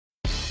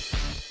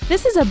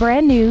This is a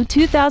brand new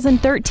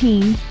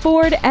 2013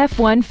 Ford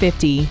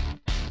F-150.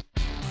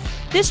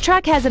 This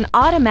truck has an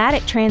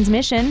automatic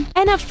transmission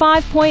and a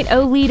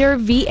 5.0-liter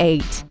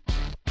V8.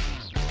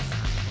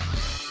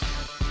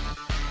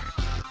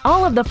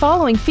 All of the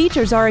following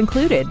features are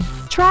included: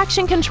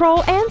 traction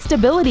control and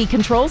stability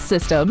control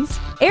systems,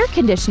 air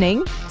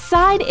conditioning,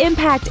 side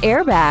impact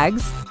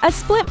airbags, a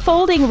split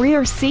folding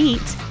rear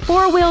seat,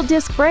 four-wheel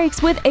disc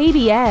brakes with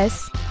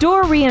ABS,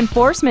 door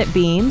reinforcement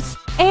beams,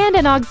 and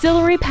an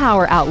auxiliary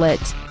power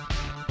outlet.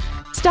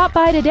 Stop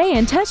by today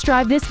and test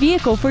drive this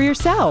vehicle for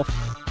yourself.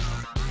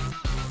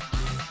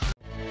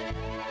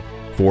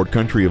 Ford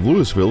Country of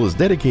Lewisville is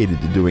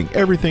dedicated to doing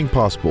everything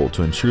possible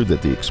to ensure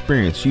that the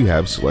experience you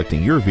have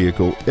selecting your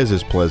vehicle is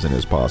as pleasant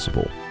as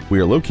possible. We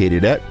are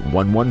located at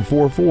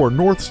 1144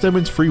 North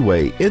Stemmons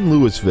Freeway in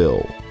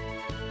Lewisville.